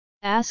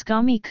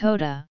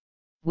Ascomycota,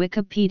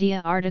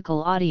 Wikipedia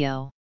article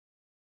audio.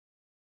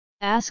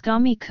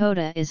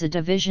 Ascomycota is a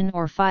division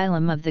or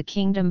phylum of the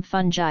kingdom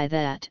fungi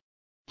that,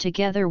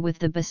 together with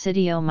the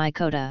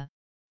Basidiomycota,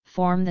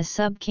 form the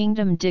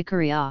subkingdom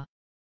Dicaria.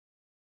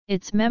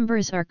 Its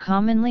members are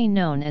commonly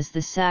known as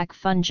the sac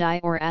fungi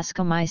or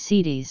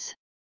Ascomycetes.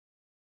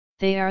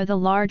 They are the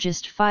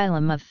largest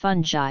phylum of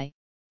fungi,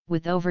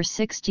 with over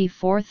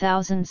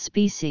 64,000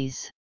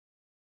 species.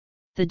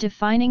 The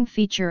defining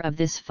feature of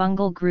this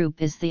fungal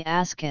group is the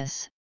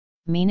ascus,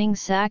 meaning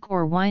sac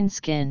or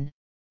wineskin,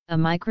 a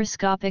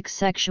microscopic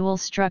sexual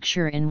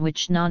structure in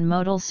which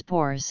non-motile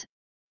spores,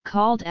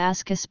 called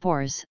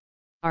ascospores,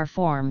 are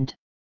formed.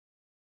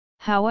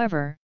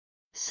 However,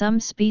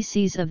 some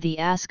species of the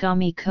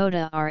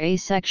Ascomycota are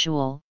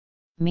asexual,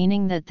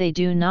 meaning that they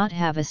do not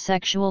have a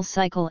sexual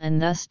cycle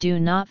and thus do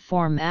not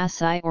form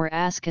asci or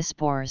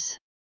ascospores.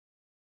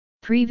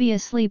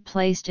 Previously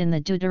placed in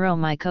the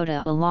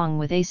Deuteromycota along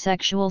with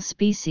asexual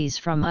species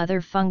from other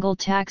fungal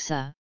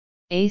taxa,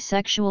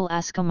 asexual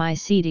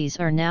Ascomycetes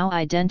are now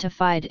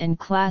identified and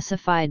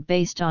classified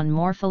based on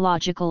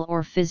morphological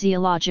or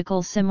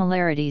physiological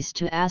similarities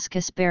to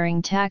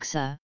ascus-bearing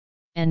taxa,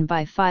 and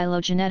by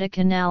phylogenetic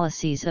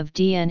analyses of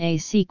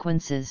DNA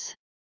sequences.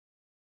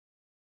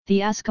 The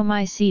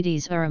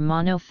Ascomycetes are a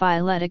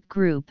monophyletic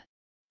group,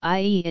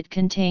 i.e. it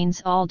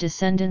contains all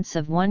descendants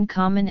of one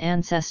common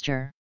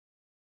ancestor.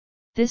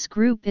 This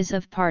group is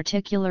of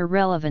particular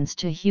relevance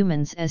to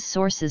humans as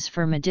sources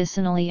for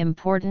medicinally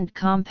important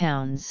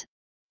compounds,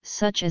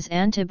 such as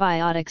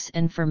antibiotics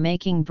and for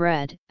making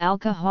bread,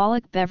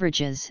 alcoholic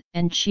beverages,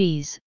 and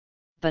cheese,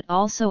 but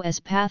also as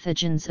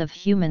pathogens of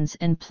humans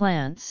and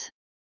plants.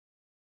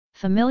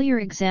 Familiar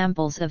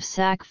examples of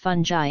sac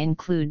fungi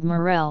include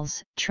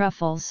morels,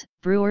 truffles,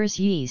 brewer's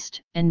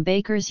yeast, and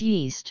baker's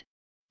yeast,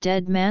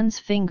 dead man's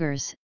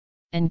fingers,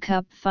 and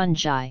cup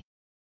fungi.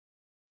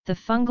 The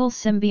fungal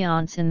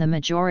symbionts in the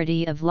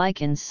majority of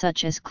lichens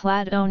such as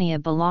Cladonia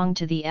belong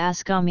to the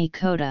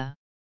Ascomycota.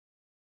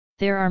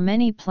 There are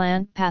many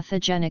plant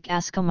pathogenic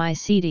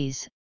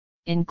Ascomycetes,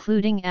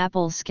 including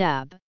apple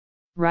scab,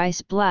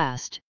 rice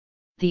blast,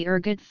 the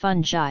ergot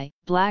fungi,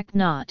 black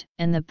knot,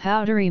 and the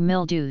powdery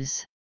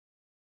mildews.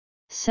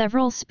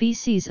 Several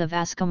species of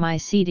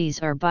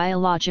Ascomycetes are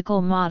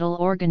biological model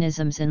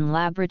organisms in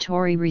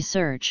laboratory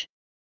research.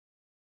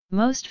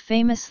 Most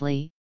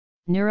famously,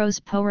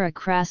 Neurospora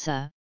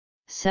crassa,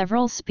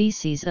 several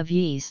species of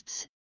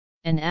yeasts,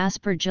 and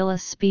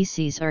Aspergillus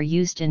species are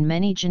used in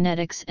many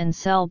genetics and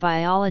cell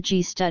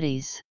biology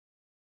studies.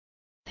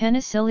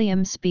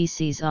 Penicillium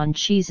species on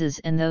cheeses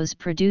and those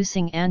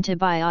producing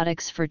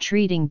antibiotics for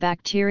treating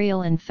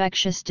bacterial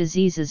infectious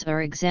diseases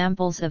are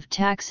examples of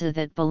taxa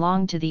that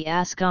belong to the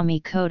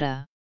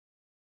Ascomycota.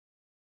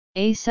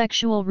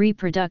 Asexual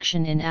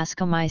reproduction in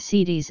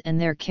Ascomycetes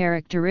and their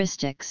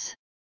characteristics.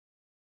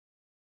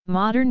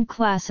 Modern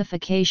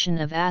classification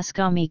of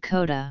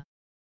Ascomycota.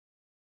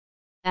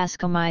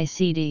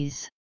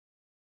 Ascomycetes.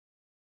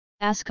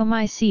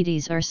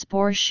 Ascomycetes are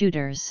spore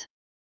shooters.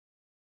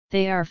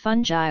 They are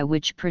fungi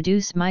which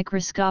produce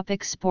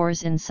microscopic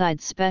spores inside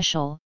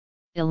special,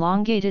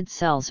 elongated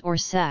cells or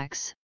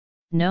sacs,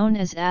 known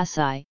as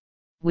asci,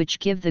 which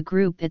give the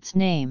group its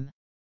name.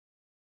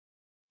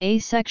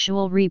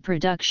 Asexual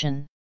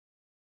reproduction.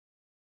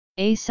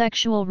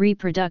 Asexual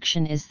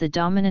reproduction is the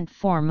dominant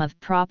form of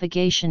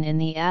propagation in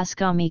the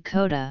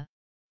Ascomycota,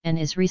 and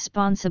is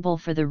responsible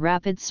for the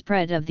rapid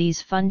spread of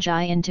these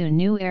fungi into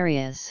new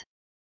areas.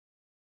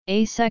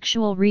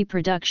 Asexual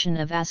reproduction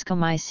of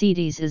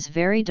Ascomycetes is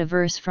very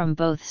diverse from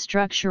both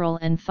structural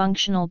and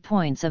functional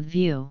points of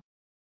view.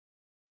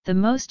 The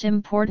most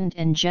important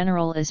and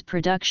general is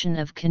production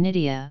of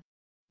conidia,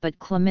 but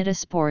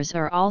chlamydospores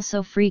are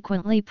also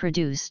frequently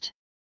produced.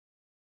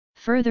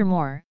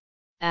 Furthermore,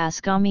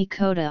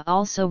 Ascomycota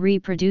also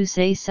reproduce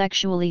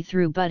asexually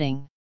through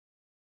budding.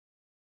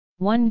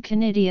 1.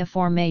 Conidia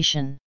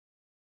formation.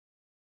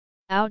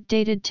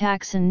 Outdated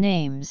taxon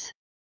names.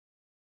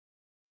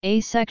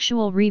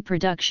 Asexual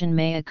reproduction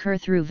may occur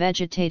through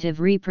vegetative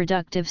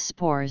reproductive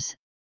spores,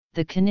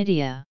 the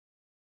conidia.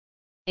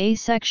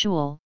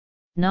 Asexual,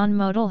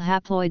 non-motile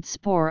haploid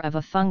spore of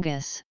a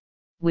fungus,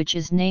 which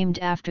is named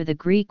after the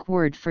Greek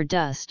word for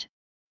dust,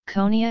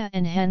 conia,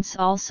 and hence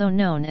also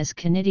known as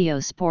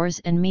conidiospores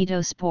and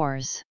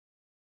metospores.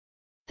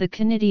 The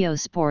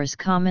conidiospores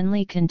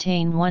commonly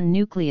contain one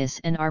nucleus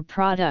and are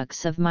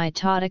products of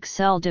mitotic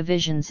cell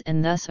divisions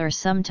and thus are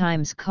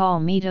sometimes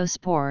called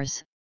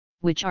metospores,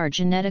 which are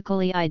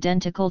genetically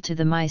identical to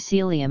the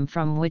mycelium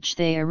from which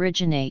they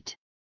originate.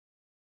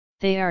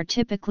 They are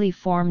typically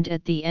formed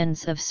at the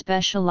ends of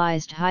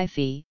specialized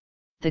hyphae,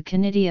 the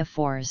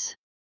conidiophores.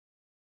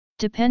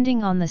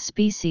 Depending on the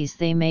species,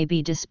 they may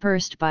be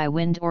dispersed by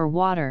wind or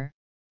water,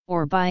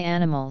 or by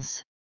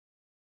animals.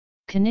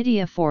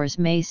 Conidiophores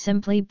may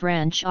simply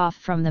branch off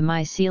from the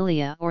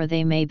mycelia or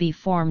they may be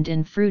formed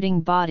in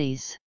fruiting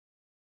bodies.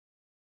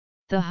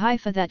 The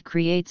hypha that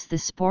creates the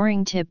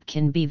sporing tip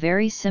can be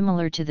very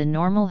similar to the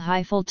normal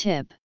hyphal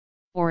tip,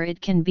 or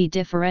it can be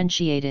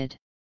differentiated.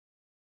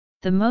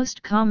 The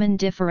most common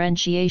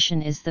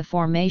differentiation is the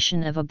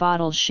formation of a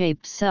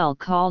bottle-shaped cell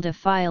called a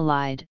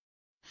phyllide,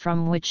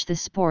 from which the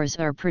spores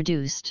are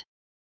produced.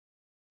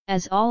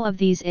 As all of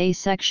these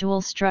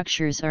asexual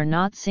structures are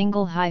not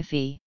single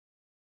hyphae.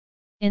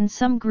 In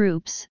some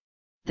groups,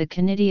 the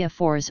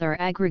conidiophores are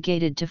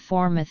aggregated to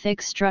form a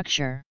thick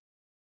structure.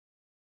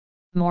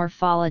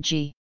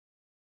 Morphology.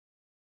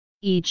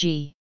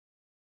 E.g.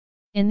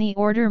 in the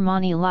order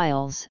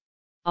Moniliales,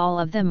 all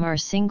of them are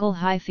single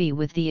hyphae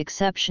with the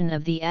exception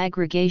of the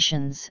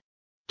aggregations,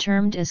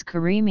 termed as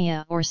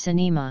caremia or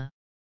synema.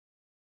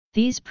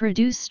 These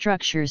produce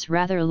structures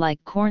rather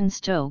like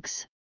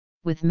cornstalks,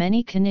 with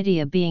many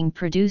conidia being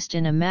produced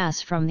in a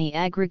mass from the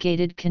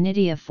aggregated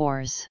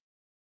conidiophores.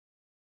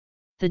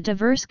 The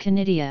diverse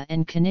conidia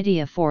and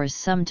conidiophores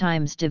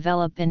sometimes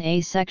develop in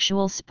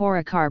asexual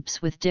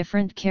sporocarps with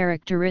different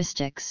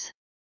characteristics.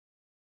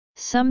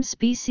 Some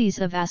species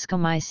of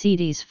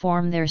Ascomycetes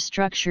form their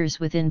structures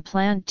within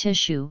plant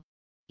tissue,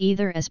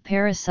 either as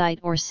parasite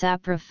or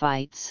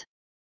saprophytes.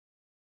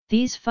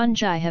 These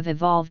fungi have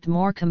evolved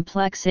more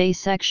complex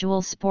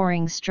asexual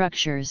sporing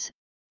structures,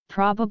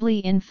 probably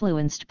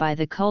influenced by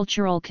the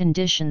cultural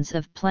conditions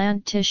of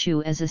plant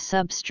tissue as a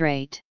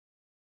substrate.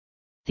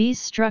 These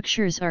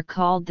structures are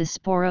called the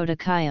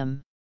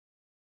sporodochium.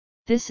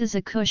 This is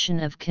a cushion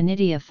of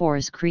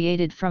conidiophores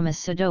created from a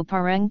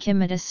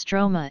pseudoparenchymatous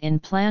stroma in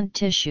plant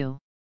tissue.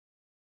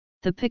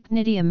 The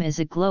pycnidium is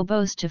a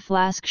globose to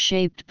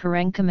flask-shaped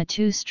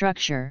parenchymatous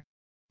structure,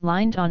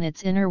 lined on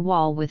its inner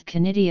wall with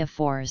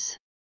conidiophores.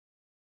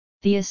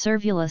 The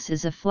acervulus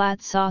is a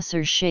flat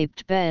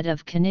saucer-shaped bed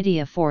of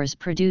conidiophores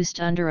produced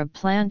under a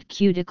plant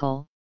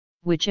cuticle,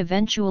 which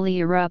eventually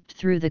erupt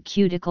through the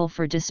cuticle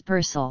for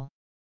dispersal.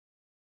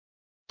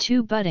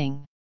 2.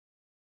 Budding.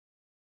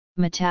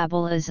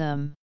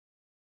 Metabolism.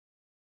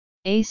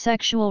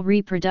 Asexual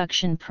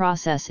reproduction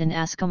process in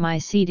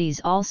Ascomycetes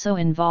also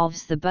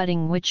involves the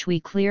budding, which we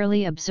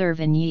clearly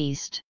observe in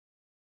yeast.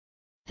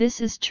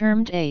 This is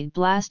termed a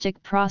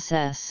blastic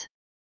process.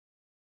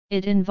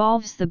 It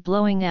involves the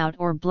blowing out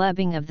or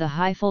blebbing of the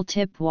hyphal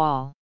tip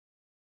wall.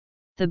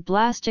 The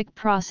blastic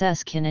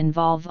process can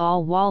involve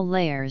all wall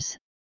layers,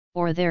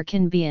 or there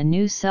can be a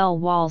new cell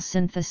wall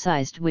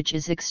synthesized which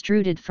is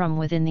extruded from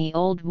within the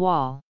old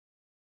wall.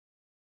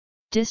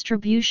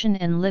 Distribution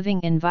and living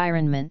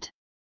environment.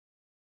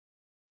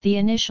 The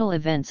initial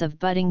events of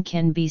budding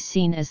can be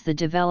seen as the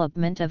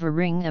development of a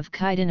ring of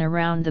chitin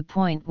around the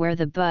point where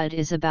the bud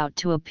is about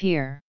to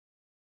appear.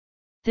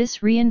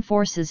 This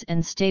reinforces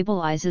and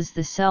stabilizes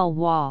the cell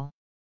wall.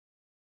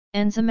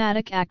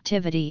 Enzymatic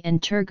activity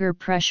and turgor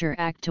pressure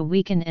act to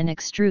weaken and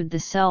extrude the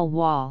cell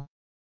wall.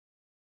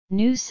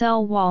 New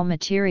cell wall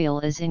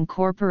material is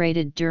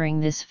incorporated during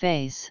this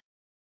phase.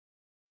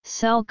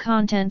 Cell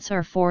contents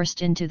are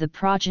forced into the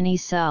progeny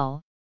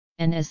cell,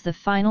 and as the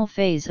final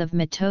phase of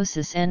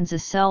mitosis ends a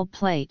cell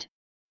plate,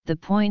 the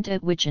point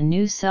at which a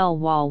new cell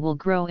wall will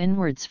grow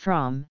inwards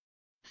from,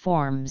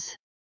 forms.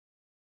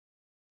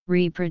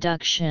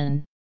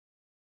 Reproduction.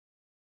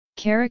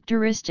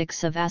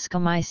 Characteristics of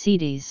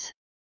Ascomycetes.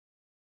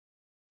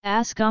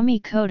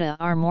 Ascomycota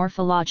are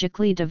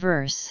morphologically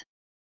diverse.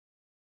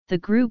 The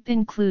group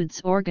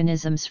includes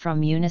organisms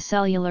from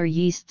unicellular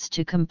yeasts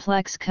to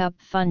complex cup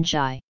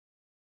fungi.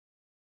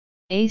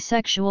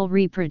 Asexual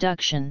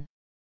reproduction.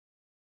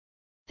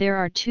 There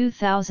are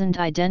 2,000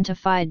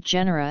 identified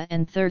genera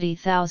and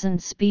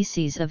 30,000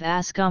 species of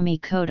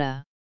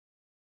Ascomycota.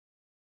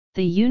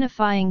 The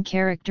unifying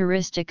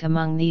characteristic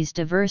among these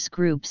diverse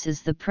groups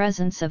is the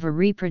presence of a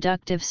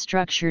reproductive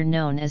structure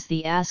known as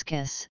the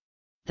ascus,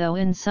 though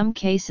in some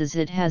cases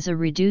it has a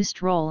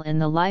reduced role in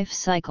the life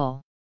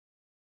cycle.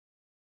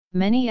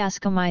 Many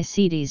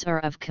Ascomycetes are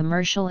of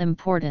commercial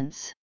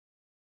importance.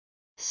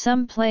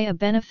 Some play a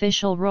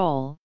beneficial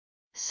role,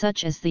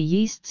 such as the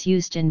yeasts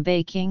used in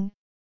baking,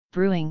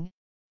 brewing,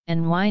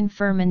 and wine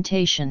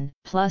fermentation,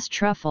 plus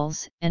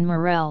truffles and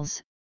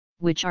morels,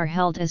 which are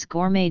held as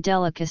gourmet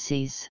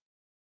delicacies.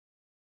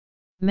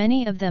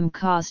 Many of them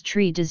cause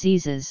tree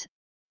diseases,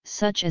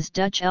 such as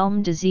Dutch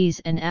elm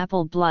disease and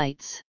apple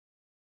blights.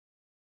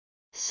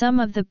 Some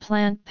of the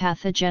plant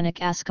pathogenic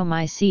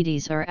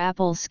Ascomycetes are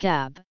apple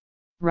scab,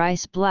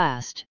 rice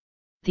blast,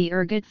 the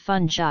ergot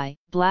fungi,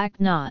 black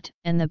knot,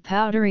 and the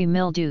powdery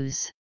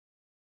mildews.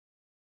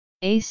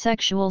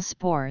 Asexual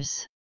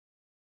spores.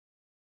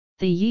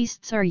 The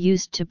yeasts are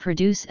used to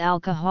produce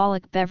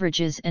alcoholic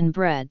beverages and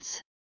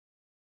breads.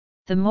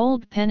 The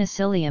mold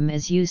penicillium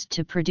is used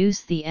to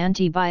produce the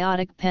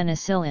antibiotic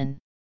penicillin.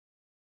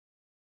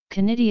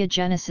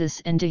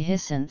 Conidiogenesis and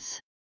dehiscence.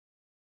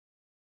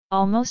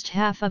 Almost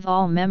half of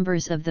all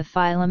members of the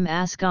phylum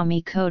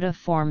Ascomycota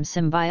form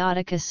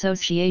symbiotic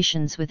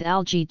associations with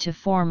algae to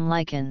form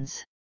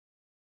lichens.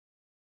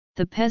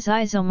 The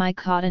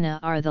Pezizomycotina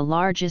are the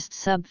largest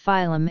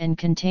subphylum and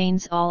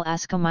contains all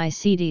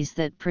Ascomycetes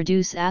that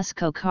produce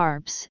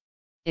ascocarps,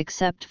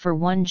 except for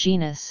one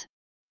genus,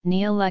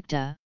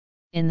 Neolecta,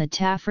 in the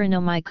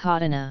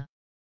Taphronomycotina.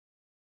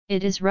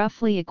 It is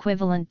roughly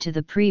equivalent to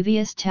the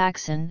previous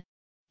taxon,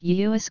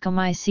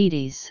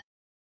 Euascomycetes.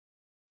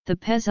 The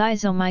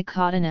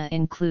Ascomycota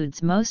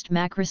includes most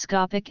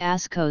macroscopic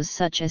ascos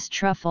such as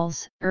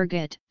truffles,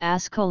 ergot,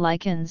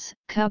 ascolichens,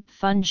 cup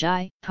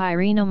fungi,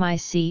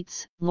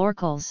 pyrenomycetes,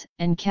 lorcals,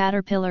 and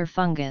caterpillar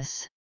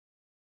fungus.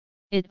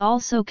 It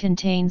also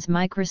contains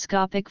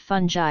microscopic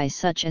fungi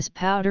such as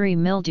powdery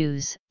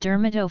mildews,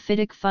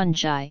 dermatophytic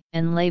fungi,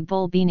 and lay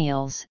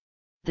bulbenials.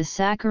 The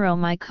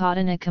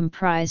Saccharomycota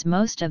comprise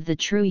most of the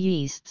true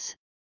yeasts,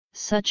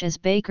 such as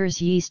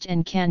baker's yeast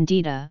and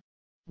candida,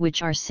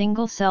 which are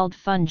single-celled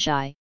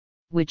fungi,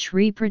 which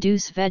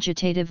reproduce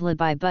vegetatively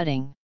by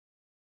budding.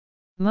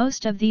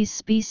 Most of these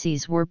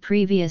species were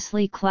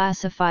previously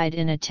classified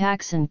in a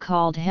taxon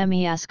called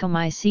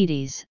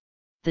Hemiascomycetes.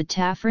 The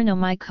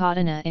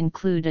Taphronomycota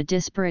include a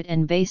disparate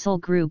and basal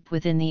group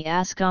within the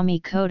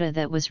Ascomycota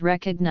that was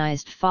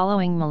recognized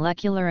following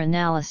molecular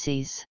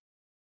analyses.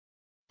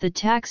 The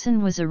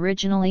taxon was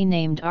originally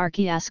named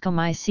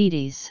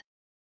Archaeascomycetes.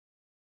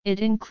 It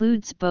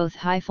includes both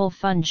hyphal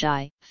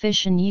fungi,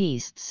 fish and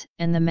yeasts,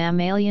 and the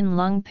mammalian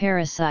lung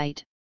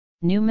parasite,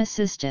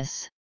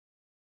 Pneumocystis.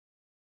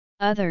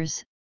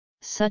 Others,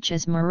 such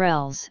as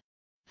morels,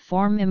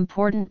 form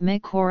important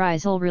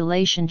mycorrhizal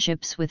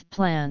relationships with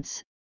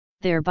plants,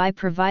 thereby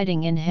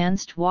providing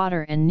enhanced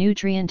water and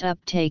nutrient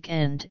uptake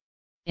and,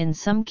 in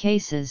some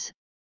cases,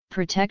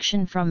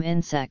 protection from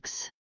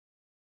insects.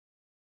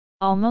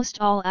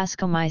 Almost all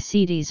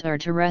Ascomycetes are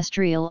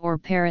terrestrial or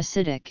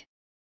parasitic.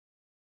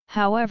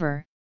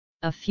 However,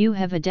 a few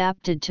have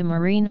adapted to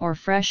marine or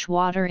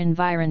freshwater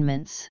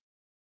environments.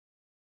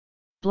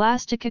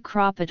 Blastic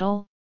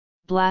acropetal,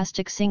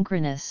 blastic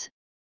synchronous,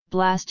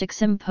 blastic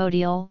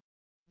sympodial,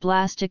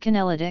 blastic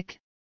analytic,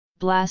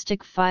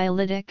 blastic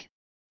phyalitic,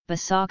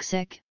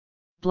 basoxic,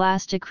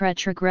 blastic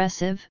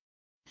retrogressive,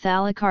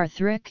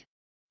 thallacarthric,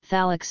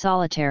 thallic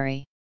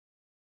solitary.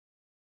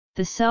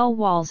 The cell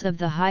walls of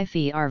the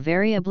hyphae are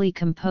variably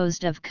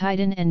composed of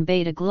chitin and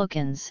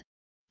beta-glucans,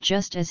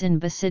 just as in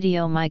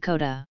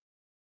Basidiomycota.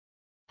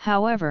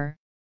 However,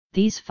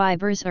 these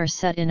fibers are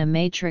set in a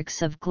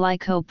matrix of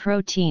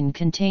glycoprotein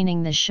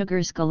containing the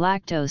sugars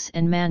galactose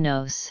and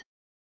mannose.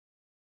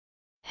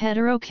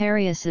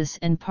 Heterokaryosis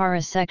and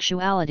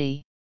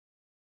parasexuality.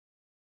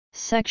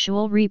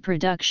 Sexual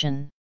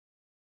reproduction.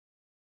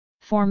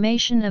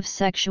 Formation of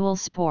sexual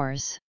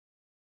spores.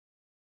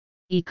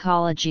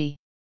 Ecology.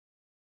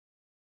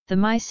 The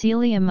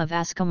mycelium of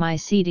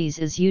Ascomycetes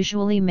is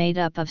usually made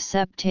up of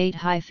septate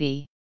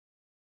hyphae.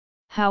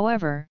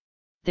 However,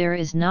 there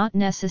is not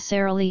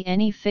necessarily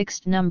any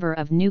fixed number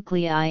of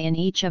nuclei in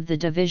each of the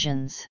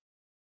divisions.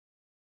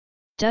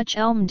 Dutch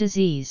elm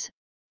disease,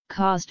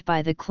 caused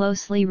by the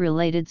closely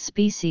related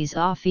species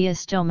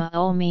Ophiostoma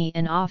ulmi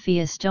and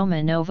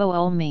Ophiostoma novo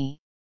ulmi,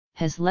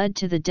 has led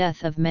to the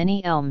death of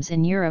many elms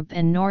in Europe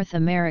and North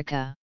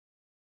America.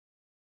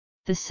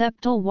 The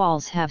septal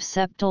walls have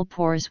septal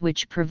pores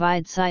which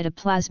provide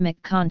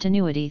cytoplasmic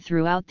continuity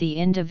throughout the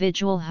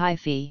individual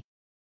hyphae.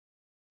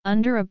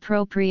 Under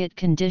appropriate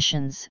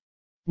conditions,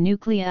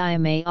 nuclei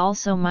may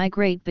also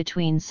migrate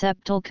between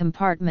septal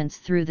compartments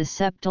through the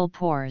septal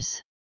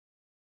pores.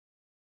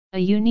 A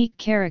unique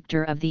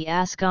character of the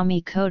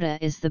Ascomycota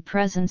is the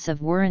presence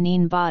of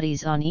wuranine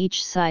bodies on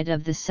each side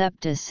of the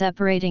septa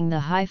separating the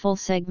hyphal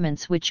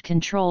segments which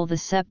control the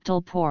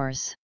septal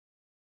pores.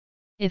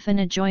 If an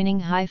adjoining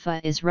hypha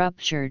is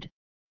ruptured,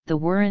 the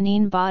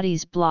wuranine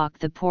bodies block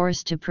the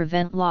pores to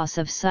prevent loss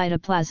of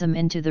cytoplasm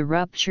into the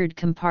ruptured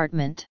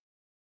compartment.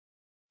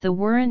 The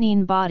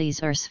wuranine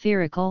bodies are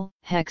spherical,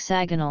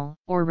 hexagonal,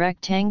 or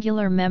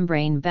rectangular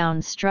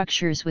membrane-bound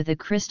structures with a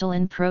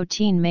crystalline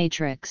protein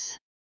matrix.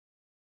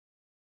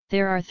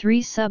 There are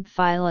 3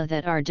 subphyla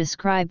that are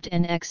described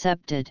and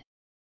accepted.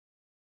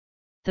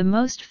 The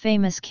most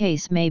famous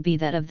case may be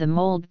that of the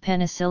mold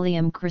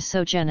Penicillium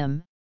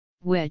chrysogenum,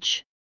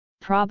 which,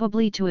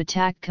 probably to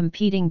attack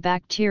competing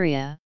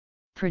bacteria,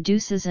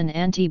 produces an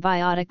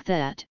antibiotic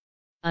that,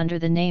 under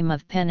the name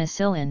of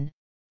penicillin,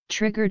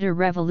 triggered a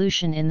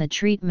revolution in the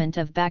treatment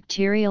of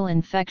bacterial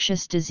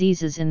infectious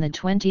diseases in the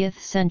 20th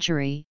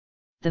century.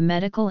 The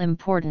medical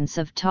importance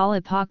of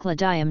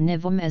Tolipocladium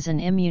nivum as an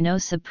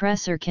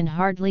immunosuppressor can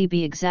hardly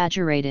be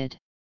exaggerated.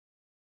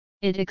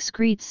 It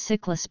excretes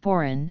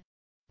cyclosporin,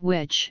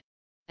 which,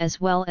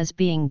 as well as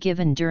being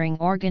given during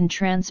organ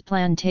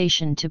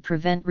transplantation to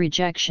prevent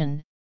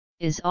rejection,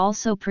 is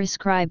also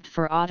prescribed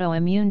for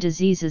autoimmune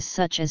diseases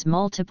such as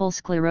multiple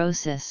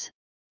sclerosis,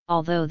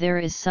 although there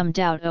is some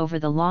doubt over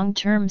the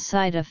long-term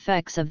side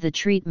effects of the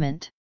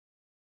treatment.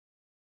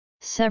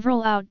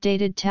 Several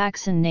outdated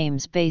taxon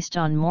names based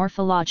on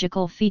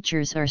morphological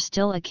features are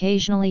still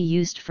occasionally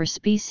used for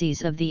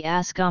species of the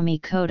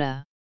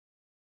Ascomycota.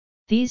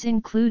 These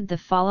include the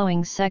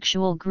following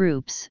sexual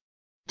groups,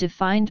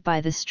 defined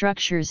by the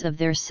structures of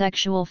their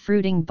sexual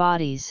fruiting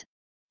bodies: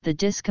 the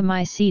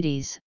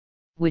Discomycetes,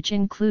 which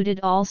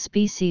included all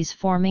species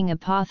forming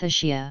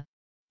apothecia;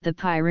 the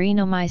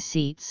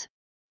Pyrenomycetes,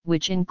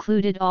 which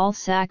included all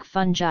sac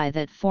fungi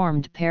that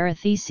formed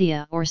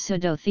parathecia or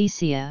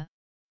pseudothecia,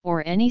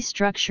 or any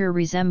structure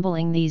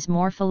resembling these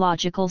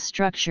morphological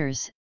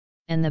structures;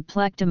 and the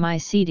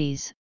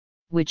Plectomycetes,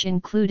 which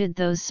included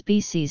those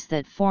species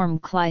that form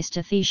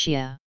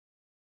Cleistothecia.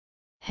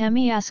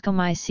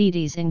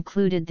 Hemiascomycetes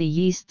included the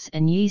yeasts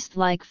and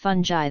yeast-like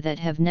fungi that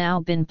have now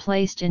been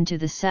placed into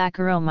the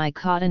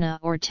Saccharomycotina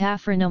or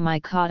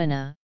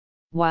Taphronomycotina,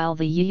 while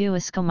the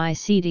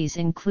Euascomycetes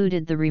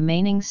included the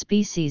remaining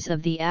species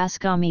of the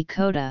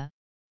Ascomycota,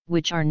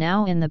 which are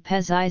now in the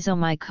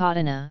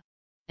Pezizomycotina,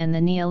 and the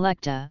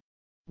Neolecta,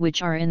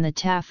 which are in the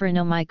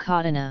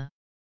Taphronomycotina.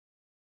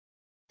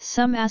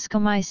 Some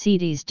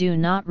Ascomycetes do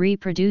not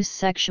reproduce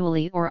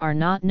sexually or are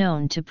not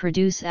known to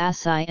produce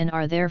asci and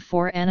are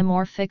therefore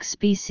anamorphic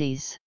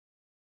species.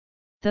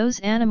 Those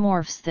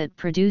anamorphs that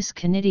produce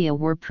conidia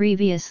were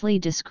previously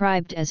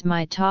described as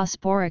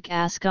mitosporic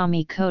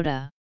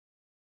Ascomycota.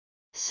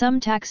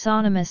 Some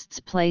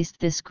taxonomists placed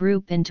this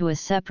group into a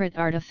separate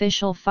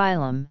artificial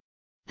phylum,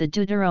 the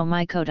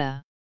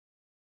Deuteromycota.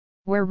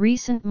 Where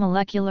recent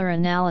molecular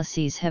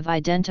analyses have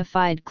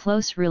identified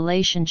close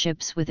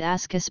relationships with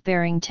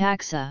ascus-bearing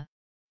taxa,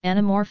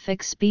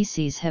 anamorphic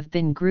species have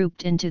been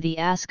grouped into the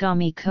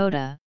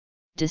Ascomycota,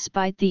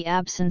 despite the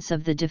absence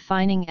of the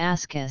defining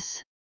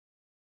ascus.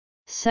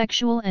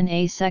 Sexual and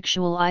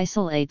asexual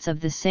isolates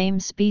of the same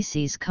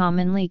species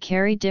commonly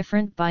carry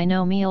different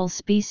binomial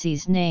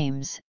species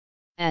names,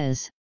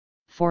 as,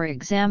 for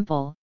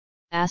example,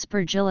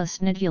 Aspergillus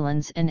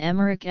nidulans and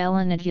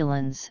Emericella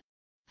nidulans,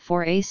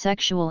 for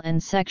asexual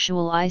and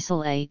sexual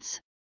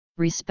isolates,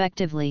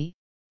 respectively,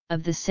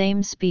 of the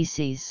same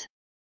species.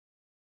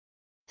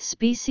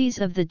 Species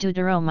of the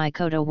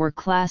Deuteromycota were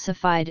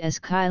classified as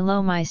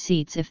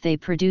chylomycetes if they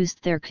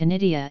produced their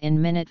conidia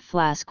in minute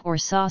flask or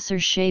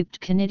saucer-shaped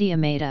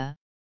conidiomata,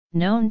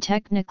 known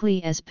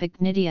technically as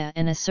pycnidia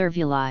and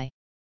acervuli.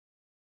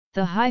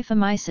 The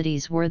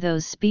Hyphomycetes were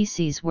those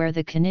species where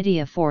the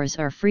conidiophores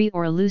are free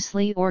or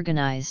loosely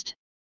organized.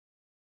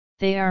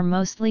 They are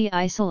mostly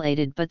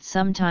isolated but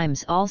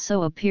sometimes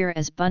also appear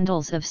as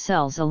bundles of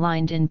cells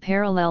aligned in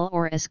parallel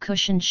or as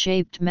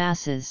cushion-shaped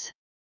masses.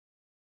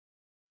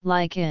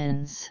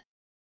 Lichens.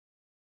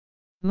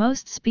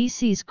 Most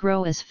species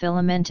grow as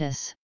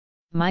filamentous,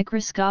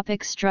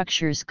 microscopic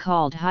structures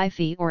called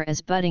hyphae or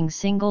as budding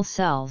single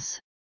cells.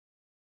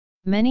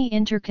 Many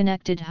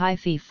interconnected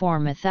hyphae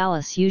form a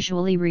thallus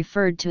usually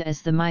referred to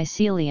as the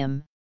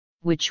mycelium,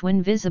 which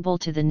when visible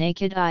to the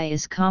naked eye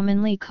is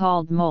commonly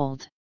called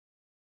mold.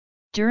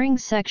 During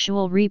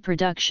sexual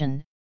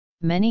reproduction,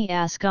 many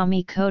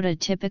Ascomycota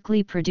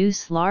typically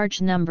produce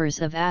large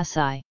numbers of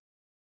asci.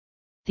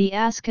 The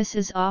ascus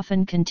is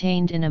often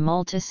contained in a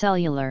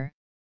multicellular,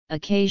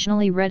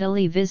 occasionally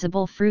readily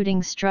visible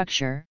fruiting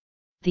structure,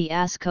 the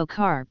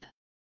ascocarp.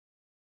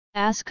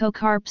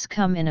 Ascocarps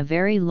come in a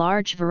very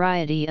large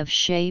variety of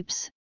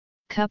shapes: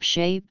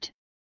 cup-shaped,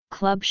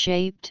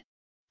 club-shaped,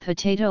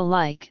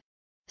 potato-like,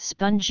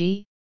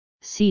 spongy,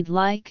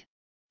 seed-like,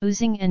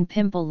 oozing and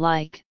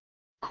pimple-like,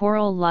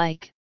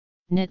 coral-like,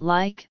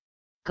 knit-like,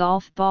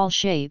 golf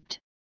ball-shaped,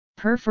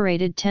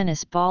 perforated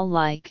tennis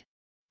ball-like,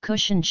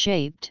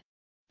 cushion-shaped,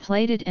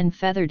 plated and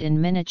feathered in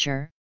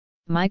miniature,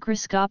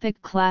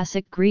 microscopic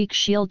classic Greek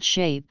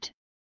shield-shaped,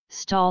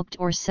 stalked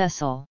or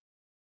sessile.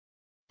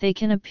 They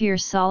can appear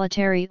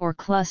solitary or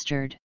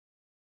clustered.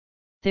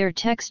 Their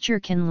texture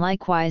can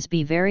likewise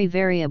be very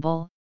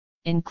variable,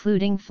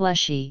 including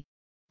fleshy,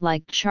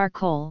 like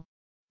charcoal,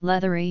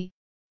 leathery,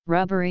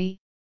 rubbery,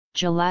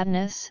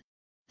 gelatinous,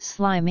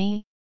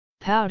 slimy,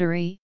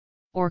 powdery,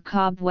 or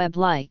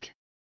cobweb-like.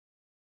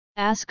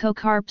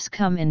 Ascocarps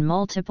come in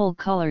multiple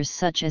colors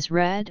such as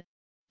red,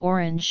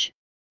 orange,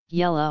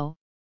 yellow,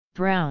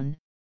 brown,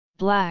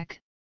 black,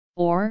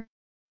 or,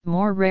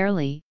 more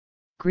rarely,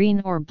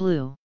 green or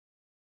blue.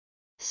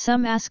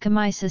 Some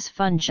Ascomyces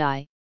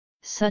fungi,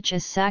 such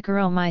as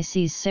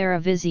Saccharomyces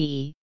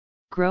cerevisiae,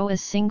 grow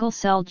as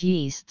single-celled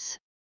yeasts,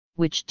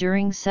 which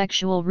during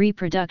sexual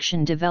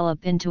reproduction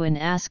develop into an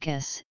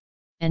ascus,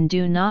 and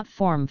do not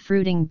form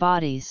fruiting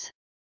bodies.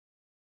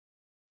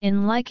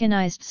 In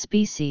lichenized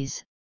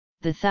species,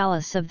 the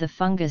thallus of the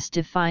fungus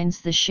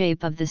defines the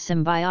shape of the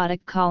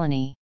symbiotic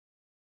colony.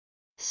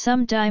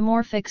 Some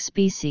dimorphic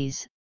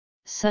species,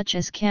 such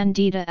as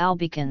Candida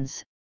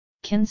albicans,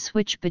 can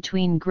switch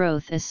between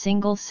growth as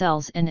single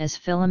cells and as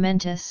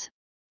filamentous,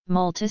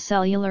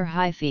 multicellular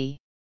hyphae.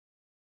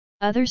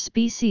 Other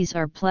species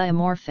are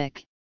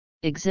pleomorphic,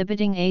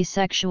 exhibiting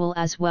asexual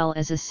as well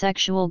as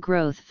asexual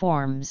growth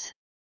forms.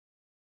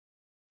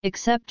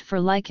 Except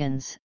for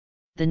lichens,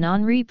 the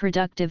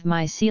non-reproductive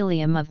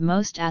mycelium of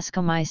most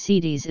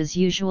Ascomycetes is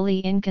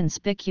usually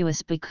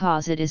inconspicuous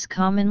because it is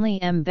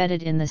commonly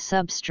embedded in the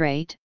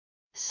substrate,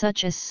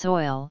 such as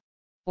soil,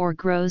 or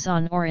grows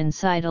on or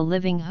inside a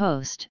living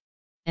host,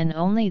 and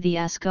only the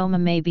ascoma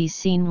may be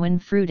seen when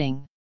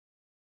fruiting.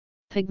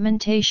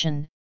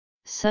 Pigmentation,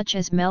 such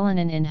as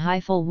melanin in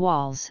hyphal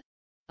walls,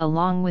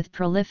 along with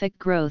prolific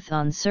growth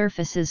on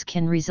surfaces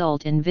can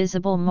result in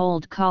visible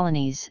mold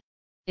colonies.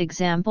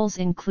 Examples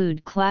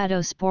include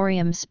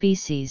Cladosporium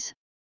species,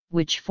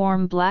 which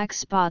form black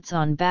spots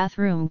on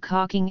bathroom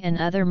caulking and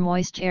other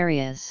moist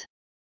areas.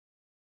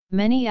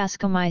 Many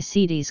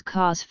Ascomycetes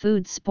cause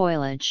food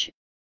spoilage,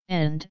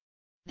 and,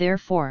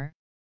 therefore,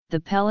 the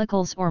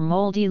pellicles or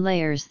moldy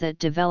layers that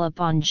develop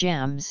on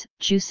jams,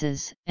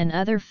 juices, and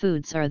other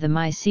foods are the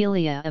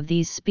mycelia of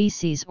these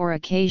species, or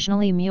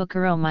occasionally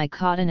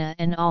Mucoromycotina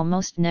and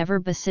almost never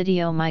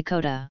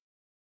Basidiomycota.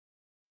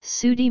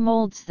 Sooty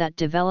molds that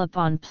develop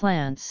on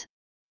plants,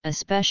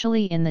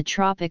 especially in the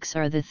tropics,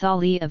 are the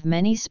thalli of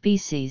many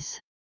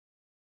species.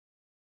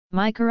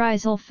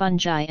 Mycorrhizal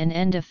fungi and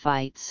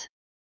endophytes.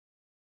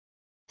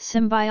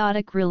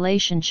 Symbiotic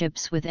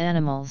relationships with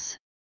animals.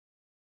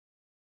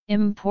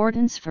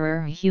 Importance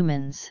for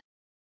humans.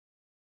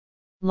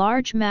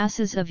 Large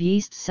masses of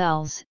yeast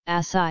cells,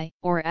 asci,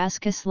 or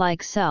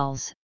ascus-like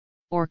cells,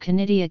 or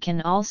conidia,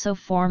 can also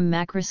form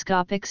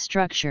macroscopic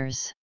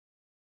structures.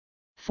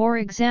 For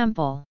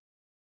example,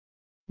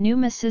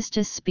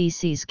 Pneumocystis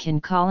species can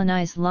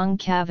colonize lung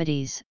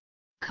cavities,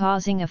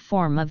 causing a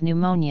form of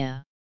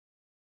pneumonia.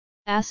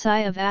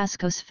 Asci of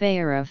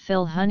Ascosphaera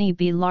fill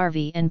honeybee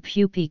larvae and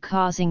pupae,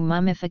 causing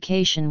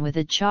mummification with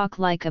a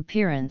chalk-like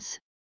appearance,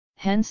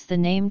 hence the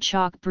name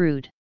chalk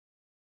brood.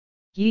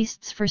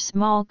 Yeasts for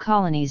small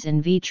colonies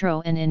in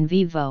vitro and in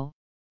vivo.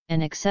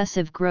 An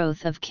excessive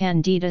growth of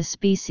Candida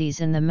species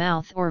in the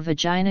mouth or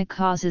vagina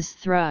causes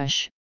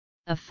thrush,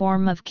 a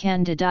form of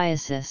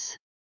candidiasis.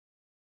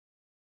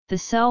 The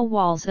cell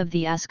walls of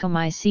the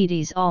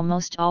Ascomycetes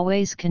almost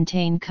always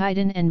contain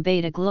chitin and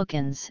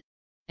beta-glucans,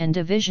 and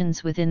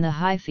divisions within the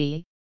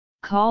hyphae,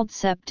 called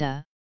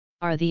septa,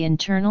 are the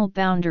internal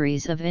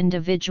boundaries of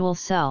individual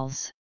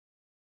cells.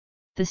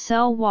 The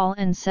cell wall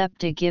and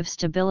septa give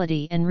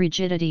stability and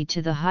rigidity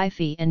to the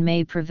hyphae and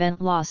may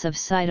prevent loss of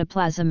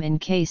cytoplasm in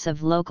case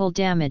of local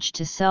damage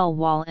to cell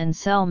wall and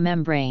cell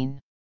membrane.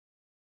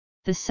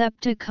 The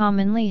septa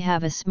commonly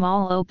have a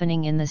small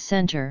opening in the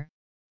center,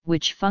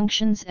 which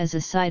functions as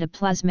a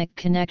cytoplasmic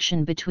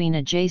connection between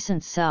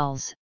adjacent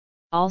cells,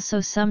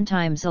 also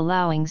sometimes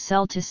allowing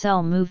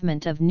cell-to-cell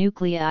movement of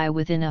nuclei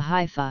within a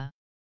hypha.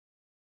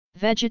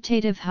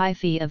 Vegetative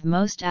hyphae of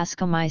most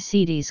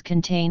Ascomycetes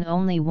contain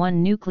only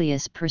one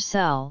nucleus per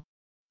cell,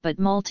 but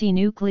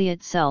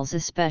multinucleate cells,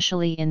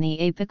 especially in the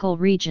apical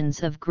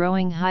regions of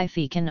growing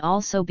hyphae, can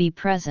also be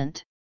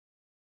present.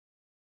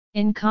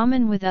 In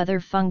common with other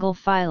fungal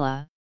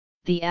phyla,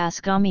 the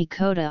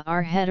Ascomycota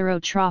are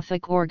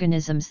heterotrophic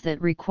organisms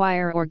that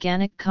require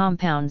organic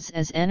compounds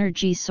as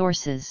energy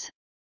sources.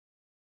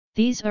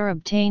 These are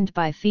obtained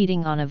by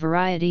feeding on a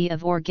variety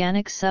of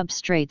organic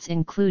substrates,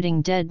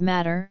 including dead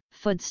matter,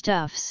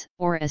 foodstuffs,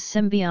 or as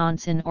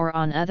symbionts in or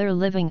on other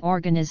living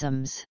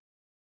organisms.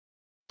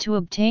 To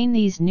obtain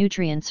these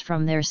nutrients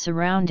from their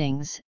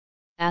surroundings,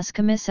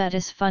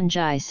 Ascomycetes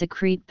fungi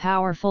secrete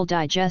powerful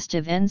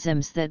digestive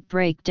enzymes that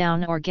break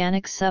down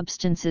organic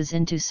substances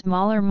into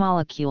smaller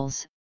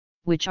molecules,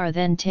 which are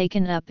then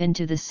taken up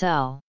into the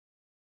cell.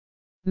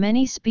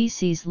 Many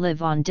species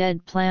live on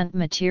dead plant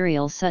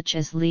material such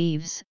as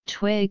leaves,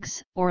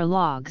 twigs, or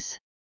logs.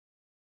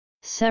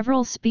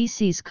 Several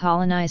species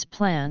colonize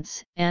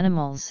plants,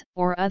 animals,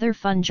 or other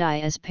fungi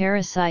as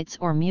parasites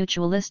or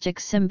mutualistic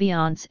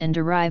symbionts and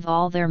derive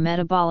all their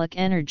metabolic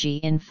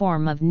energy in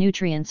form of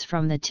nutrients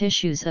from the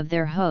tissues of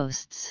their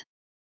hosts.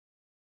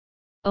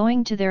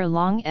 Owing to their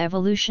long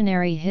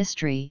evolutionary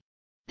history,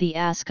 the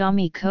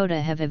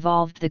Ascomycota have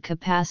evolved the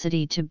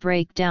capacity to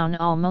break down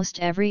almost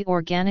every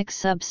organic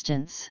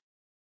substance.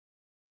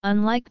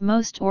 Unlike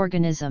most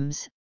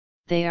organisms,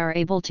 they are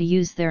able to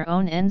use their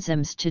own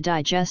enzymes to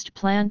digest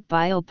plant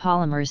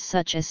biopolymers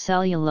such as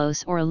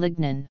cellulose or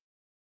lignin.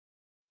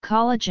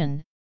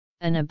 Collagen,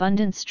 an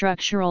abundant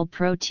structural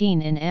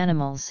protein in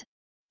animals,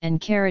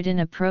 and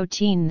keratin, a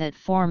protein that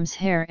forms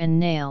hair and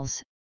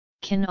nails,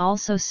 can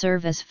also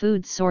serve as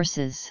food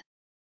sources.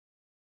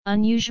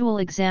 Unusual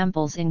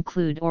examples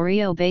include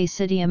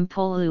Oreobasidium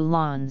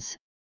pullulans,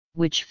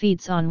 which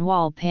feeds on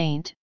wall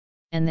paint,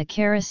 and the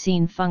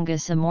kerosene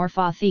fungus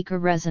Amorphotheca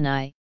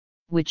resinae,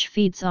 which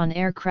feeds on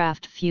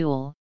aircraft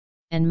fuel,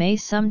 and may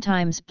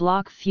sometimes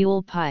block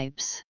fuel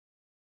pipes.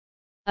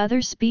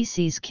 Other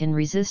species can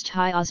resist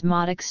high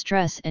osmotic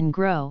stress and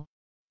grow,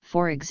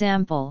 for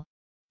example,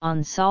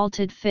 on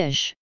salted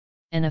fish,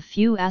 and a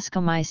few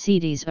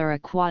Ascomycetes are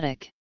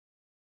aquatic.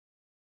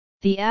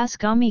 The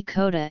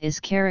Ascomycota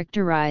is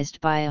characterized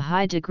by a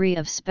high degree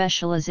of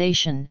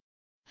specialization.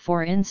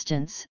 For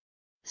instance,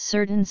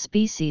 certain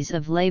species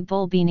of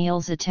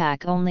labulbineals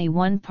attack only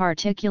one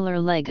particular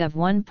leg of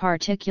one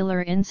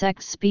particular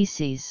insect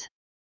species.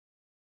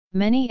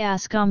 Many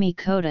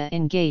Ascomycota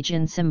engage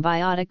in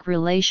symbiotic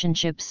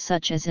relationships,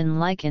 such as in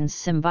lichens,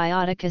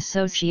 symbiotic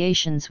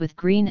associations with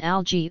green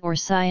algae or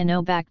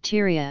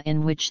cyanobacteria,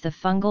 in which the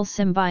fungal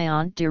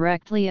symbiont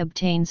directly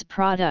obtains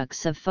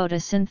products of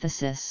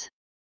photosynthesis.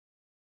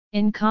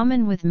 In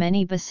common with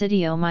many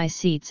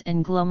Basidiomycetes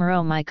and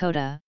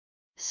Glomeromycota,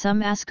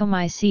 some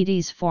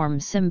Ascomycetes form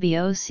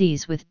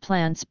symbioses with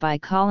plants by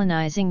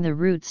colonizing the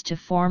roots to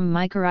form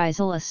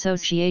mycorrhizal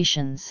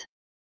associations.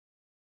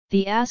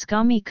 The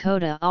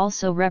Ascomycota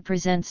also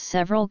represents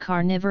several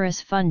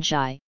carnivorous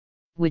fungi,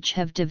 which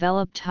have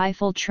developed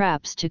hyphal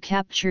traps to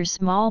capture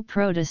small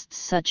protists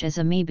such as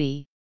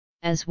amoebae,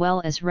 as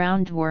well as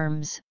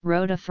roundworms,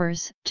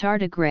 rotifers,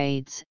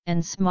 tardigrades,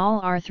 and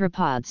small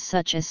arthropods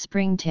such as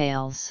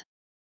springtails.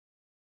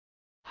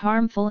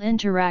 Harmful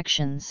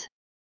interactions.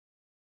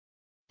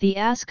 The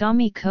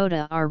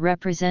Ascomycota are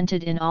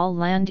represented in all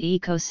land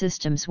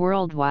ecosystems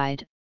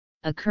worldwide,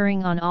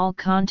 occurring on all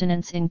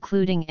continents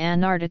including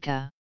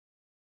Antarctica.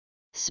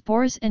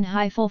 Spores and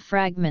hyphal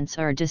fragments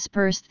are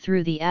dispersed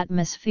through the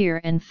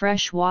atmosphere and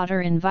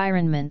freshwater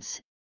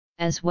environments,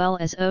 as well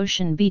as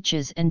ocean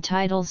beaches and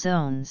tidal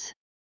zones.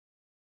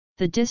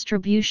 The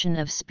distribution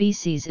of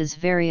species is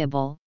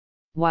variable,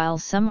 while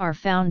some are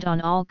found on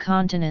all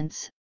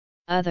continents,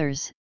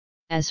 others,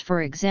 as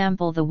for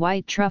example the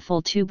white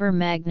truffle tuber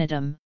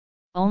magnetum,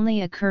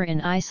 only occur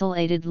in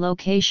isolated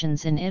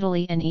locations in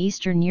Italy and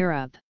Eastern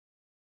Europe.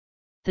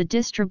 The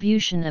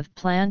distribution of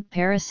plant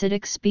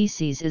parasitic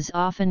species is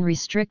often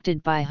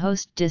restricted by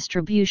host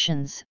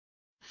distributions.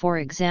 For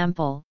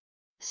example,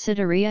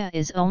 Cytherea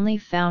is only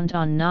found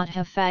on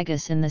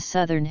Nothofagus in the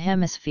southern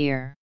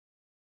hemisphere.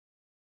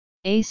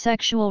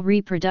 Asexual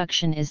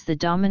reproduction is the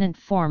dominant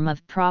form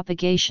of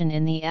propagation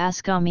in the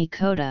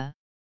Ascomycota,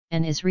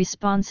 and is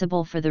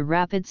responsible for the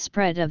rapid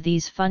spread of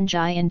these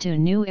fungi into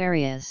new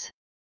areas.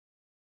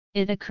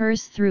 It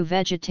occurs through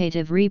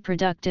vegetative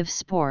reproductive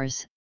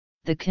spores,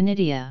 the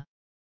conidia.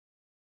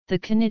 The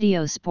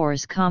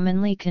conidiospores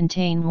commonly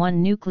contain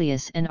one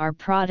nucleus and are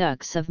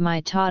products of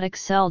mitotic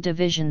cell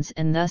divisions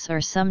and thus are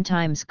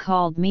sometimes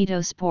called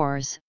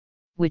metospores,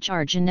 which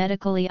are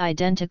genetically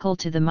identical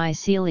to the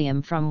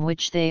mycelium from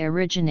which they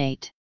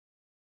originate.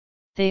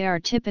 They are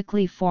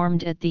typically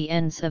formed at the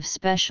ends of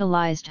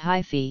specialized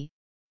hyphae,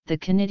 the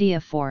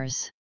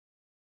conidiophores.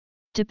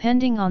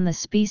 Depending on the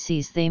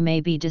species, they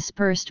may be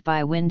dispersed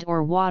by wind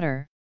or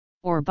water,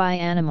 or by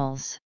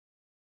animals.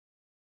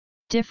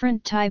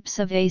 Different types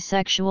of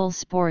asexual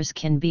spores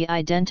can be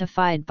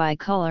identified by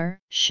color,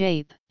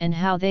 shape, and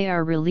how they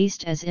are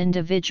released as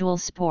individual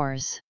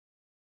spores.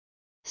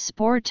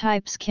 Spore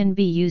types can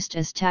be used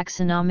as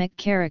taxonomic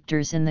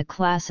characters in the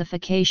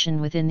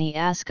classification within the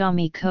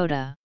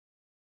Ascomycota.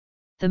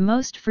 The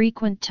most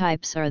frequent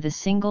types are the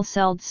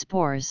single-celled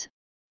spores,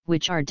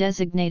 which are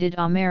designated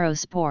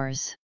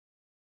omerospores.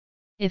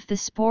 If the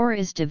spore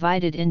is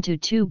divided into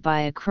two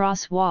by a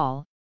cross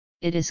wall,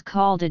 it is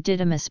called a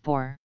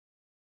didymospore.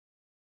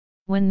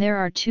 When there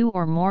are two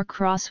or more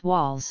cross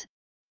walls,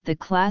 the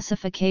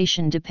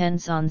classification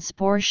depends on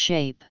spore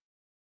shape.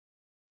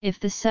 If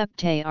the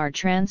septae are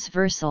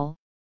transversal,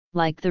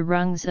 like the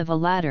rungs of a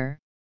ladder,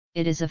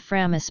 it is a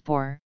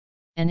phragmospore,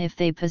 and if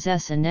they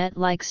possess a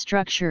net-like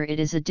structure it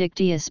is a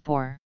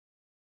dictyospore.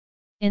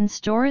 In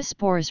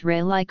staurospores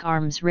ray-like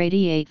arms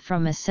radiate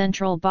from a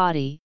central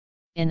body,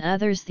 in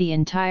others the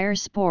entire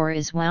spore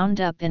is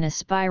wound up in a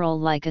spiral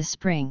like a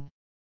spring.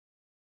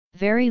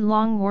 Very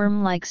long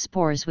worm-like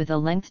spores with a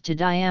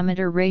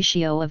length-to-diameter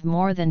ratio of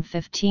more than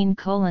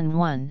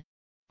 15:1,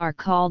 are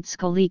called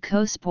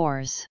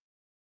scolicospores.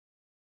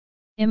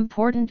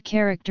 Important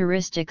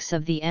characteristics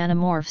of the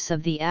anamorphs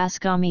of the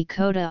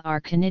Ascomycota are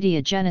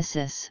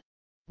conidiogenesis,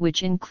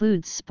 which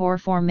includes spore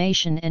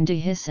formation and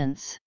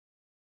dehiscence.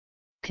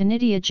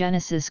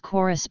 Conidiogenesis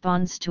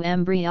corresponds to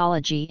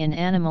embryology in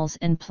animals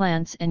and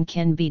plants and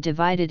can be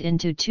divided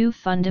into two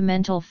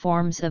fundamental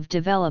forms of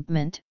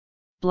development: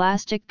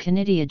 blastic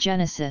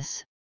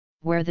conidiogenesis,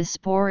 where the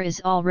spore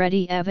is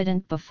already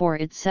evident before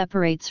it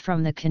separates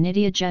from the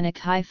conidiogenic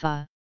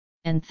hypha,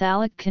 and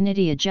thallic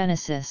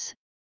conidiogenesis,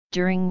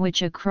 during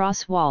which a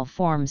cross-wall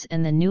forms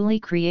and the newly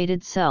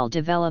created cell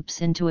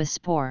develops into a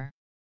spore.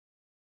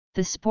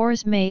 The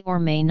spores may or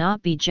may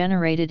not be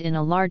generated in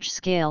a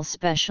large-scale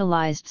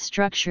specialized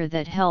structure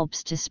that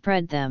helps to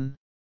spread them.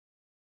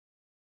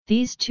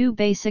 These two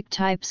basic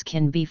types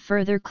can be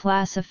further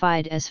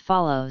classified as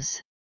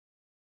follows.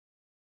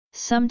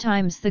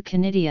 Sometimes the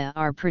conidia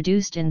are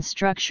produced in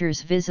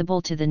structures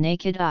visible to the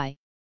naked eye,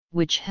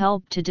 which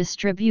help to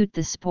distribute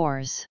the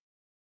spores.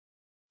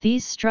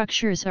 These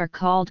structures are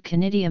called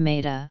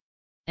conidiomata,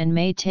 and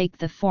may take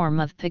the form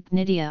of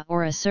pycnidia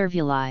or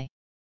acervuli.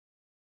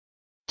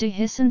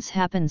 Dehiscence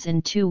happens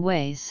in two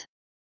ways.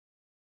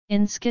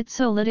 In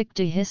schizolytic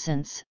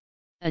dehiscence,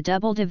 a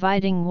double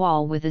dividing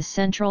wall with a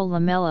central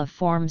lamella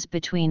forms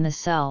between the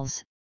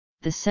cells.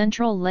 The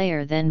central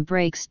layer then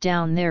breaks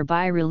down,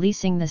 thereby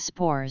releasing the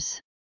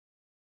spores.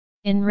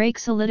 In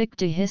racholytic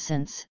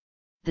dehiscence,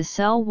 the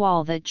cell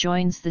wall that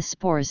joins the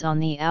spores on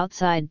the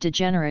outside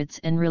degenerates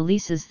and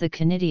releases the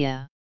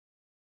conidia.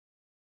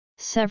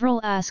 Several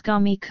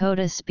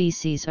Ascomycota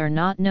species are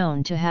not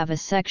known to have a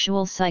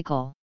sexual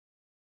cycle.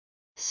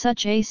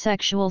 Such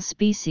asexual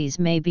species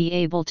may be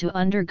able to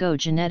undergo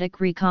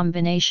genetic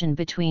recombination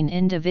between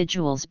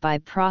individuals by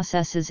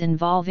processes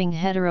involving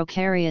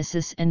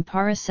heterokaryosis and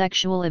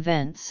parasexual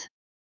events.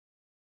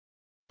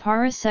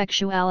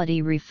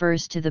 Parasexuality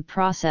refers to the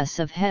process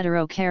of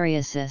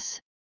heterokaryosis,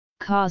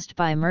 caused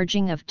by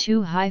merging of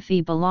two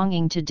hyphae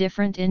belonging to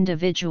different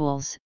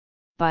individuals,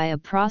 by a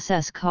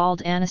process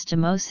called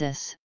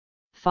anastomosis,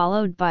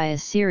 followed by a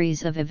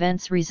series of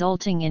events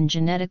resulting in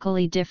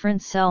genetically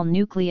different cell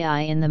nuclei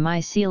in the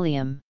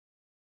mycelium.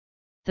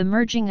 The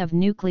merging of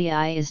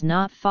nuclei is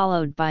not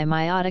followed by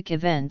meiotic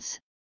events,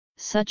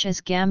 such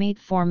as gamete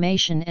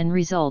formation, and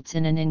results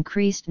in an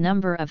increased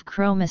number of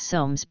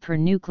chromosomes per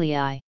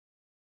nuclei.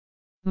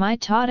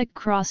 Mitotic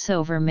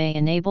crossover may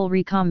enable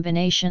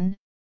recombination,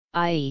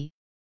 i.e.,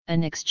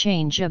 an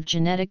exchange of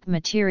genetic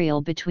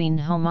material between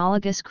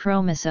homologous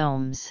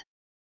chromosomes.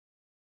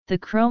 The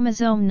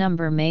chromosome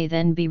number may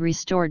then be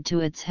restored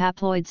to its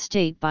haploid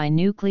state by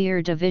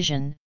nuclear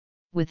division,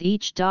 with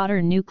each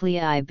daughter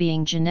nuclei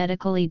being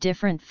genetically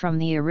different from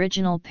the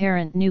original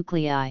parent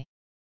nuclei.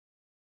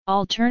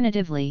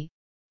 Alternatively,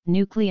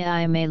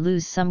 nuclei may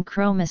lose some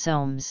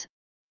chromosomes,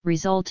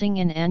 resulting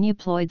in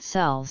aneuploid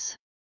cells.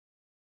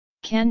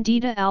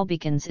 Candida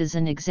albicans is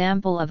an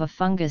example of a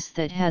fungus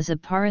that has a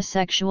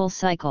parasexual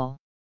cycle.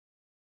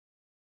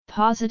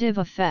 Positive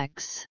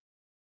effects.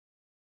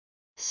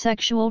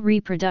 Sexual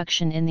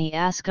reproduction in the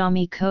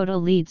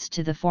Ascomycota leads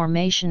to the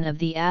formation of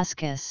the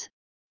ascus,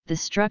 the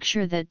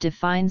structure that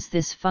defines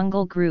this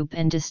fungal group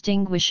and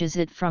distinguishes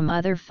it from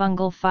other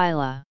fungal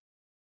phyla.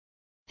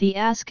 The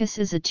ascus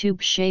is a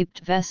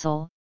tube-shaped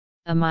vessel,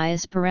 a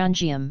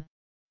myosporangium,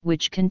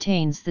 which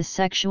contains the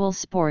sexual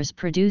spores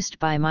produced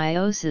by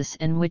meiosis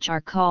and which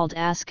are called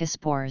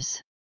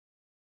ascospores.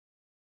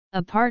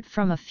 Apart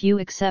from a few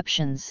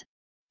exceptions,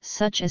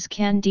 such as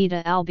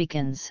Candida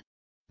albicans,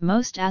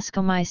 most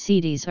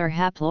Ascomycetes are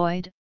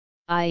haploid,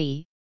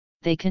 i.e.,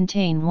 they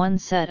contain one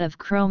set of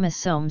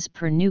chromosomes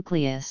per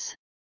nucleus.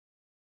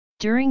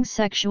 During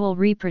sexual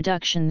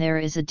reproduction there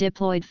is a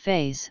diploid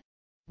phase,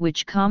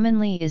 which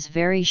commonly is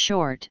very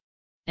short,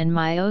 and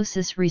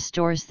meiosis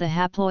restores the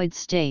haploid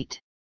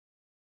state.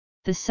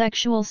 The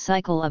sexual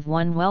cycle of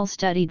one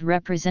well-studied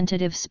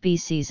representative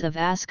species of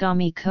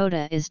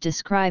Ascomycota is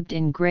described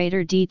in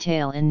greater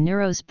detail in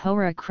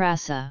Neurospora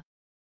crassa.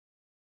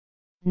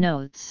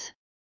 Notes.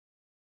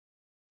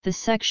 The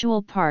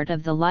sexual part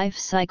of the life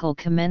cycle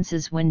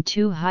commences when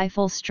two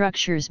hyphal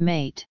structures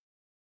mate.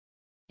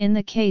 In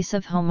the case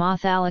of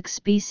homothallic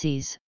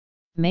species,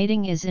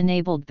 mating is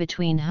enabled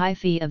between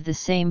hyphae of the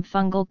same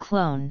fungal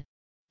clone,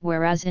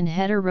 whereas in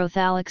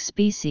heterothallic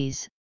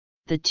species,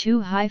 the two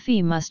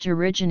hyphae must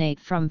originate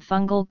from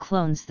fungal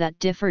clones that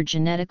differ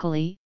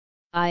genetically,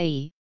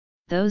 i.e.,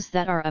 those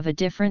that are of a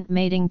different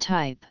mating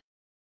type.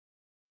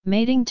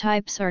 Mating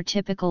types are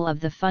typical of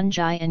the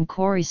fungi and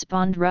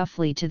correspond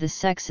roughly to the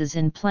sexes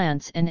in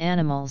plants and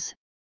animals,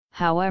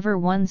 however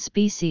one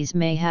species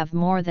may have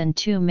more than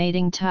two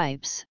mating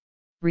types,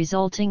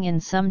 resulting in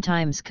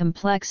sometimes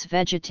complex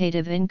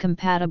vegetative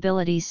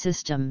incompatibility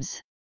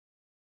systems.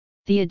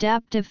 The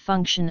adaptive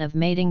function of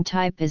mating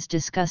type is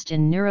discussed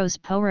in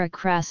Neurospora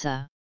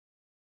crassa.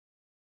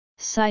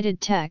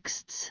 Cited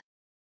texts.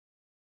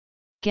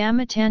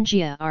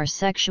 Gametangia are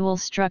sexual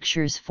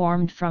structures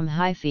formed from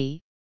hyphae,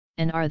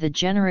 and are the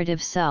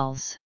generative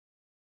cells.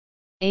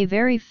 A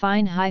very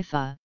fine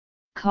hypha,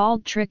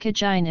 called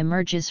trichogyne,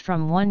 emerges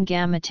from one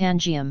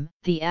gametangium,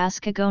 the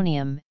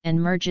ascogonium,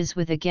 and merges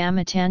with a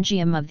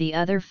gametangium of the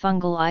other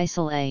fungal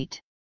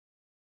isolate.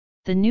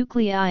 The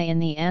nuclei in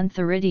the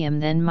antheridium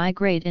then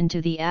migrate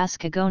into the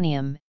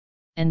ascogonium,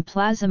 and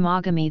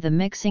plasmogamy, the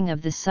mixing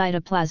of the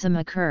cytoplasm,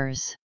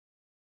 occurs.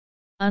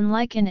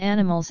 Unlike in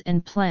animals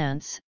and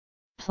plants,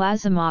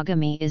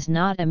 plasmogamy is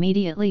not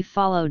immediately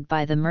followed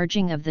by the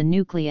merging of the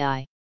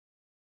nuclei.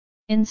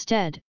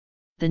 Instead,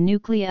 the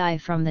nuclei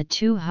from the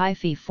two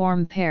hyphae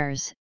form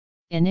pairs,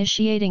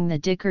 initiating the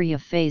dicrya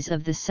phase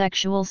of the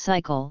sexual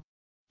cycle,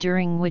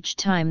 during which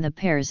time the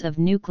pairs of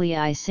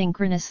nuclei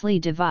synchronously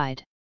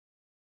divide.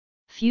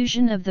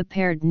 Fusion of the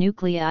paired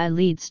nuclei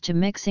leads to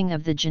mixing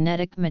of the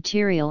genetic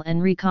material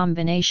and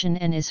recombination,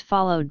 and is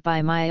followed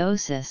by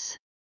meiosis.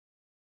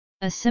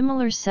 A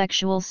similar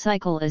sexual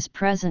cycle is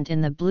present in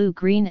the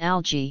blue-green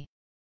algae.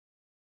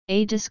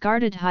 A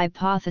discarded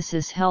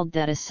hypothesis held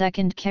that a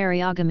second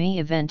karyogamy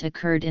event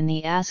occurred in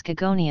the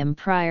ascogonium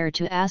prior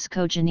to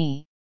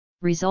ascogeny,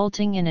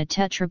 resulting in a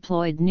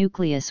tetraploid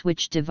nucleus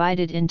which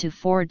divided into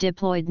 4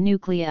 diploid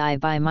nuclei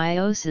by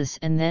meiosis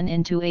and then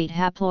into 8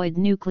 haploid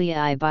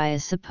nuclei by a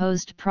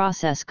supposed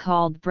process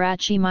called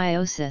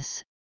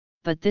brachymeiosis,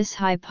 but this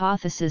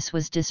hypothesis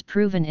was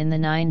disproven in the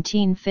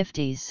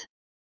 1950s.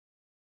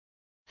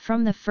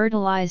 From the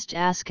fertilized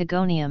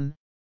ascogonium,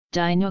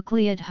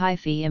 dinucleate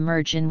hyphae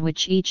emerge in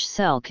which each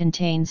cell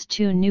contains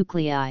 2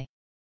 nuclei.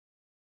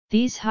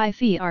 These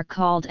hyphae are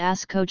called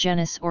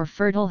ascogenous or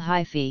fertile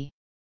hyphae.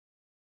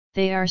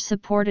 They are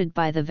supported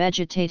by the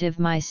vegetative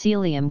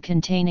mycelium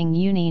containing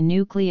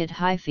uninucleate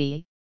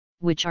hyphae,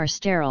 which are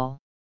sterile.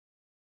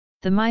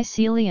 The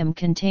mycelium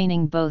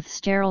containing both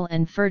sterile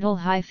and fertile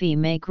hyphae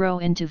may grow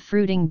into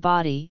fruiting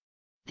body,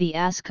 the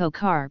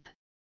ascocarp,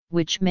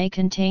 which may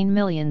contain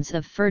millions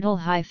of fertile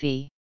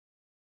hyphae.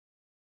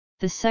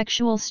 The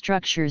sexual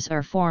structures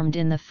are formed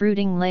in the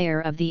fruiting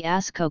layer of the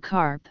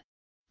ascocarp,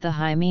 the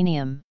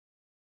hymenium.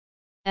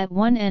 At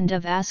one end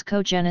of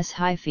ascogenous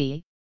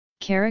hyphae,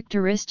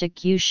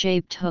 characteristic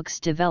U-shaped hooks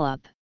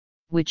develop,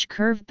 which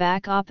curve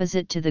back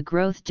opposite to the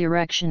growth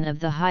direction of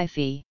the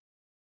hyphae.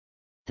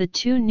 The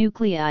two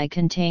nuclei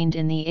contained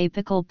in the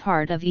apical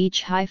part of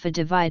each hypha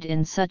divide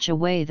in such a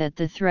way that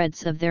the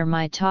threads of their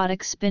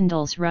mitotic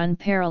spindles run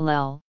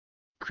parallel,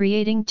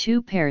 creating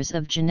two pairs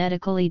of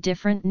genetically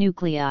different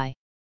nuclei.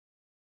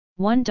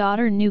 One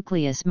daughter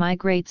nucleus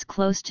migrates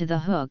close to the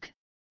hook,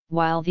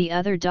 while the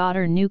other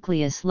daughter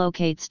nucleus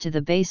locates to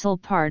the basal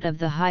part of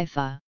the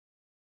hypha.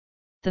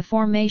 The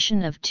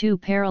formation of two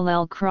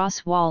parallel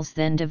cross walls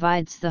then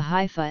divides the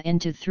hypha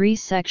into three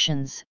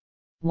sections,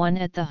 one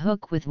at the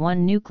hook with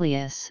one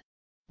nucleus,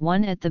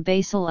 one at the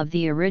basal of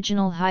the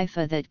original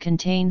hypha that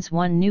contains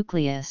one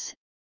nucleus,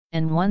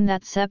 and one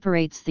that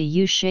separates the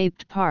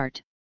U-shaped part,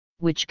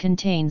 which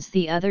contains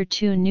the other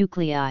two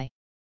nuclei.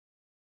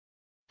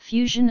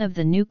 Fusion of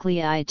the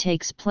nuclei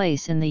takes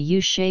place in the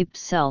U-shaped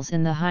cells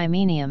in the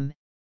hymenium,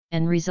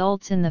 and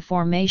results in the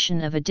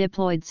formation of a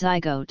diploid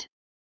zygote.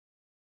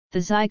 The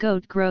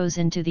zygote grows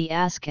into the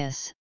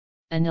ascus,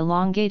 an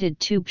elongated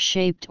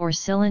tube-shaped or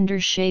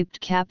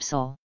cylinder-shaped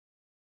capsule.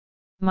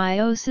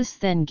 Meiosis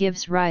then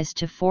gives rise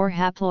to 4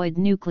 haploid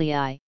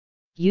nuclei,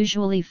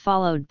 usually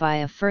followed by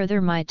a further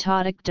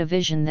mitotic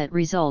division that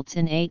results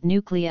in 8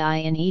 nuclei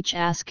in each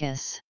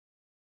ascus.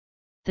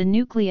 The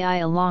nuclei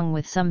along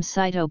with some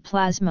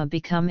cytoplasma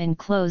become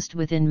enclosed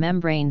within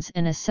membranes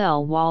and a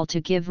cell wall to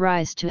give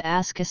rise to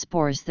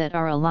ascospores that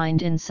are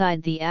aligned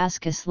inside the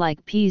ascus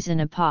like peas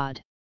in a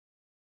pod.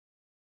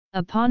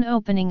 Upon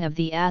opening of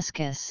the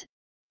ascus,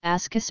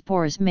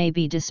 ascospores may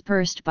be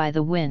dispersed by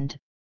the wind,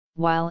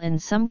 while in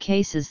some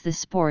cases the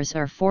spores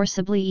are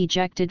forcibly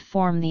ejected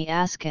from the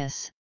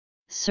ascus.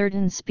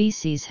 Certain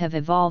species have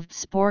evolved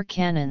spore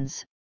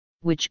cannons,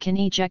 which can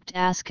eject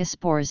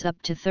ascospores up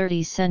to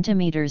 30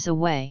 cm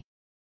away.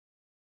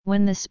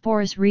 When the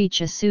spores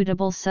reach a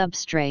suitable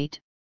substrate,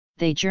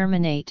 they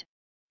germinate,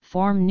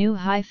 form new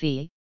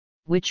hyphae,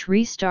 which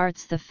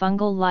restarts the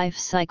fungal life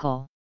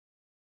cycle.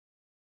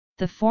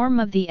 The form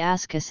of the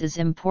ascus is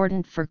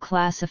important for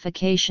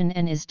classification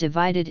and is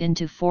divided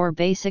into 4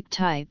 basic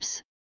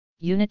types: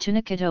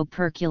 unitunicate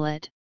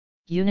operculate,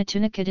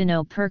 unitunicate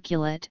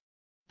inoperculate,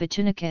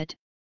 bitunicate,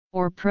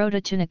 or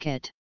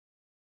prototunicate.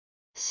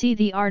 See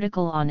the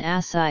article on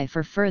asci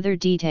for further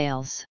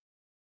details.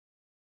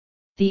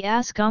 The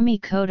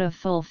Ascomycota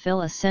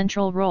fulfill a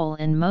central role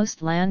in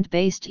most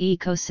land-based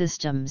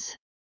ecosystems.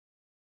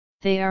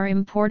 They are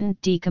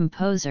important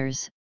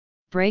decomposers,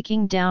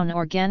 breaking down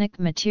organic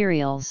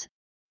materials,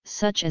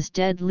 such as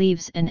dead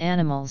leaves and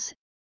animals,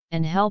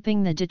 and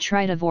helping the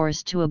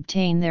detritivores to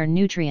obtain their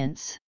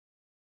nutrients.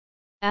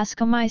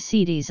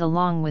 Ascomycetes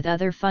along with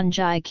other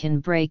fungi can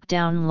break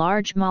down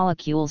large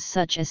molecules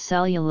such as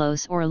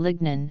cellulose or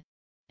lignin,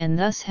 and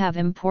thus have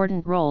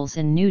important roles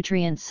in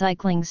nutrient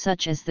cycling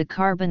such as the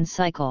carbon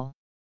cycle.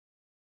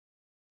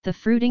 The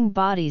fruiting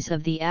bodies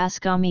of the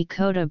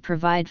Ascomycota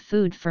provide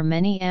food for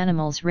many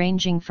animals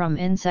ranging from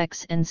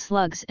insects and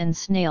slugs and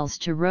snails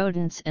to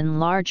rodents and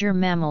larger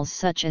mammals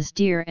such as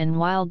deer and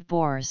wild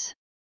boars.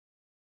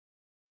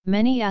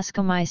 Many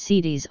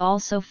Ascomycetes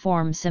also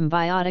form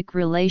symbiotic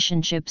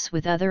relationships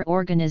with other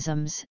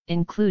organisms,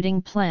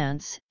 including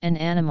plants and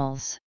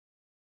animals.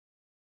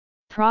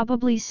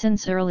 Probably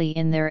since early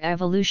in their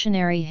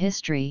evolutionary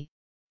history,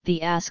 the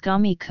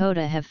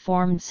Ascomycota have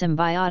formed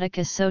symbiotic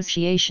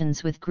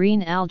associations with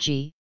green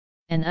algae,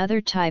 and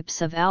other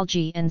types of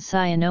algae and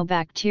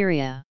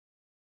cyanobacteria.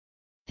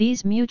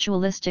 These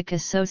mutualistic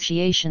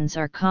associations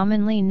are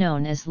commonly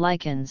known as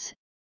lichens,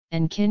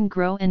 and can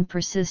grow and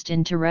persist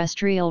in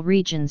terrestrial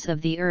regions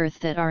of the Earth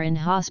that are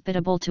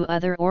inhospitable to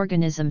other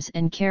organisms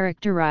and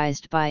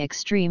characterized by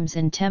extremes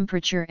in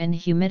temperature and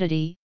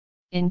humidity,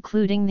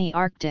 including the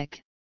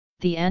Arctic,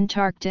 the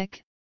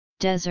Antarctic,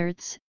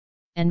 deserts,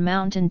 and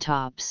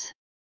mountaintops.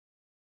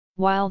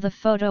 While the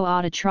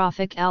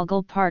photoautotrophic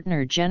algal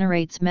partner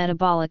generates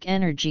metabolic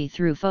energy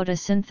through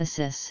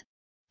photosynthesis,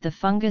 the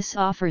fungus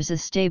offers a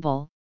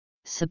stable,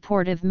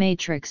 supportive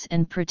matrix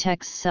and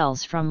protects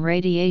cells from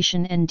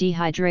radiation and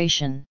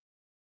dehydration.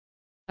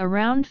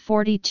 Around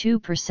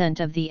 42%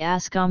 of the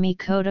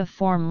Ascomycota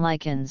form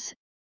lichens,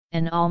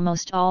 and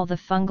almost all the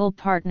fungal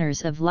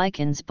partners of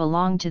lichens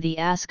belong to the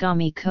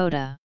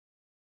Ascomycota.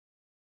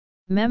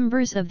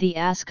 Members of the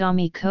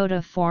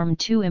Ascomycota form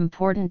 2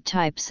 important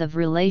types of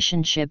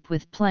relationship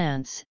with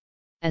plants,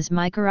 as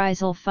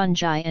mycorrhizal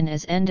fungi and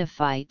as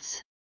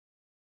endophytes.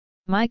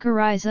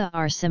 Mycorrhiza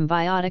are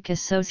symbiotic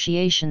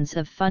associations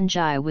of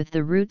fungi with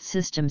the root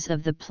systems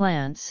of the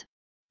plants,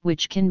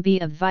 which can be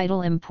of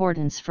vital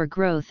importance for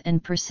growth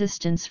and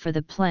persistence for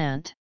the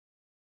plant.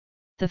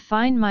 The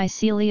fine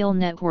mycelial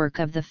network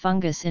of the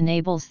fungus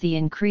enables the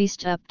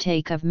increased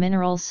uptake of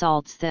mineral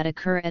salts that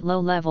occur at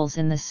low levels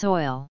in the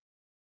soil.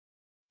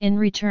 In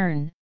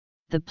return,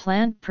 the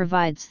plant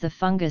provides the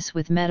fungus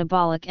with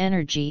metabolic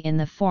energy in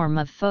the form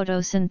of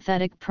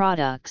photosynthetic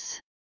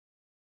products.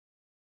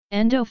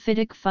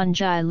 Endophytic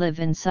fungi live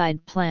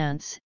inside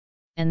plants,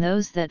 and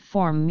those that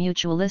form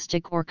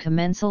mutualistic or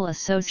commensal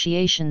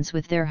associations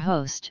with their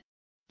host,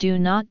 do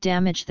not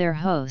damage their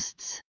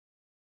hosts.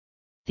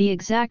 The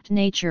exact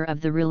nature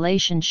of the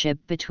relationship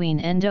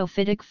between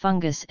endophytic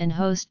fungus and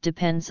host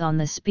depends on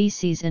the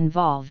species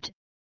involved,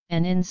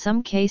 and in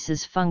some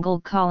cases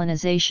fungal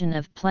colonization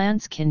of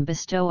plants can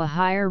bestow a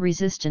higher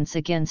resistance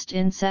against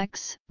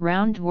insects,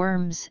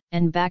 roundworms,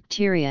 and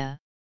bacteria.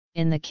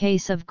 In the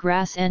case of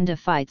grass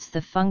endophytes,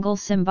 the fungal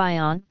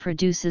symbiont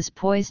produces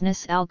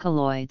poisonous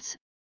alkaloids,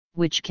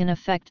 which can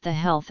affect the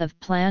health of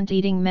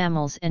plant-eating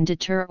mammals and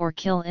deter or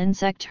kill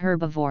insect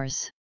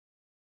herbivores.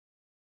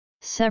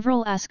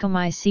 Several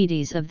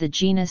Ascomycetes of the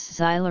genus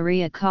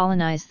Xylaria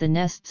colonize the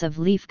nests of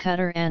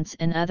leafcutter ants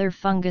and other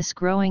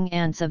fungus-growing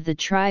ants of the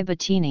tribe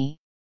Atini,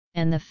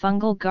 and the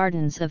fungal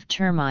gardens of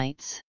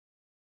termites.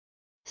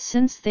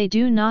 Since they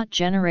do not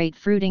generate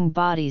fruiting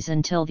bodies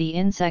until the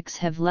insects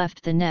have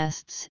left the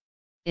nests,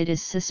 it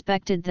is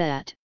suspected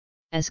that,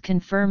 as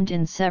confirmed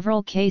in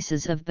several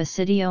cases of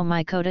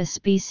Basidiomycota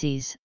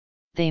species,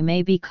 they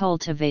may be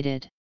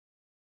cultivated.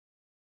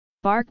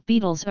 Bark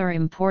beetles are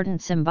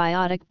important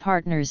symbiotic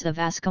partners of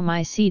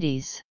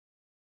Ascomycetes.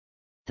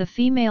 The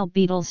female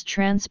beetles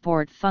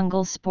transport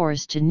fungal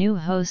spores to new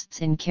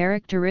hosts in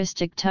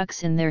characteristic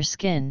tucks in their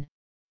skin,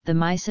 the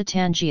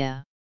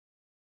mycetangia.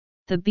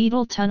 The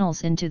beetle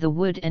tunnels into the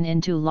wood and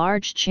into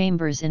large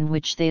chambers in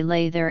which they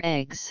lay their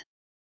eggs.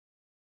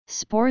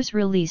 Spores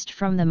released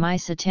from the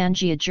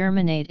mycetangia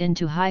germinate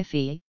into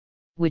hyphae,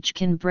 which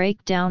can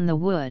break down the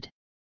wood.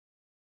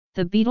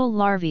 The beetle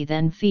larvae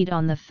then feed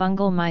on the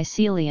fungal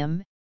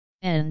mycelium,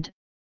 and,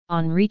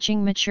 on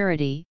reaching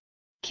maturity,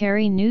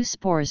 carry new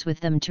spores with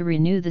them to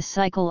renew the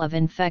cycle of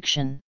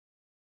infection.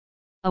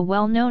 A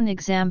well-known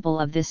example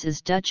of this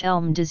is Dutch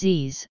elm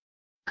disease,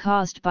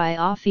 caused by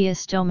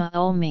Ophiostoma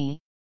ulmi,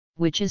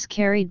 which is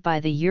carried by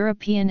the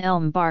European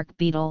elm bark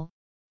beetle,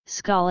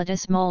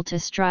 Scoletus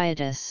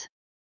multistriatus.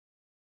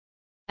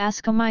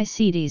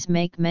 Ascomycetes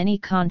make many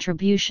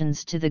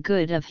contributions to the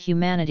good of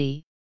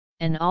humanity,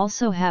 and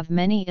also have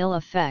many ill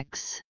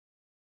effects.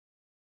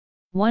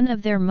 One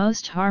of their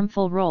most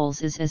harmful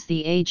roles is as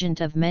the agent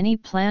of many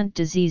plant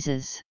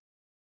diseases.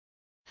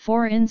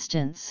 For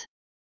instance,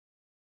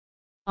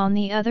 on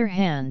the other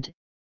hand,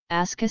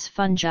 ascus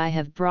fungi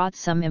have brought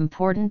some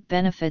important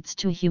benefits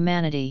to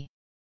humanity.